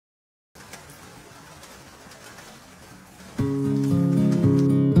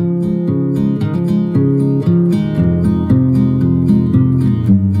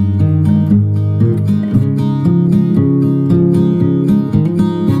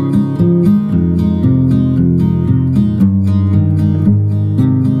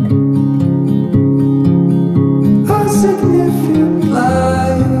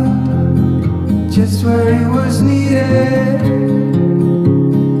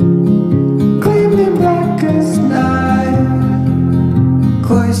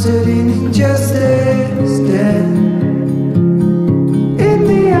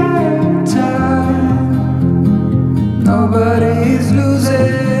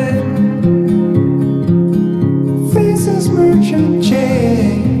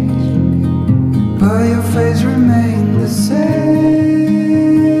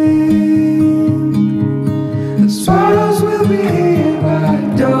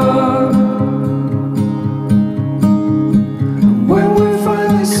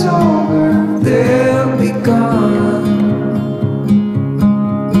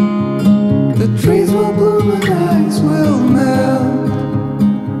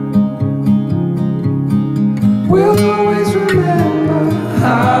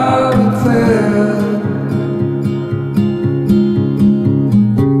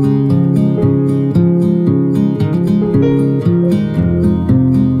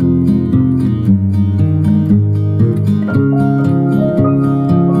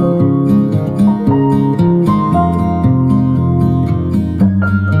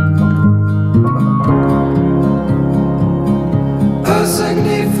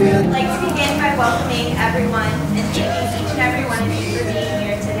I'd like to begin by welcoming everyone and thanking each and every one of you for being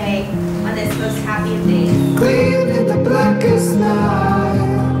here today on this most happy of days.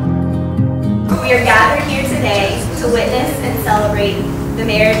 We are gathered here today to witness and celebrate the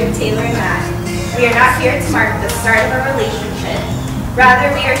marriage of Taylor and Matt. We are not here to mark the start of a relationship.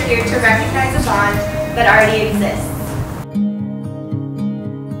 Rather, we are here to recognize a bond that already exists.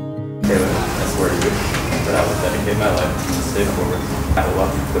 Taylor, I swear to you that I will dedicate my life to stay forward. I will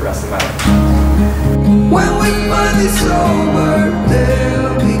love you for the rest of my life. When we finally sober,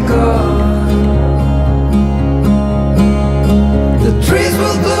 there'll be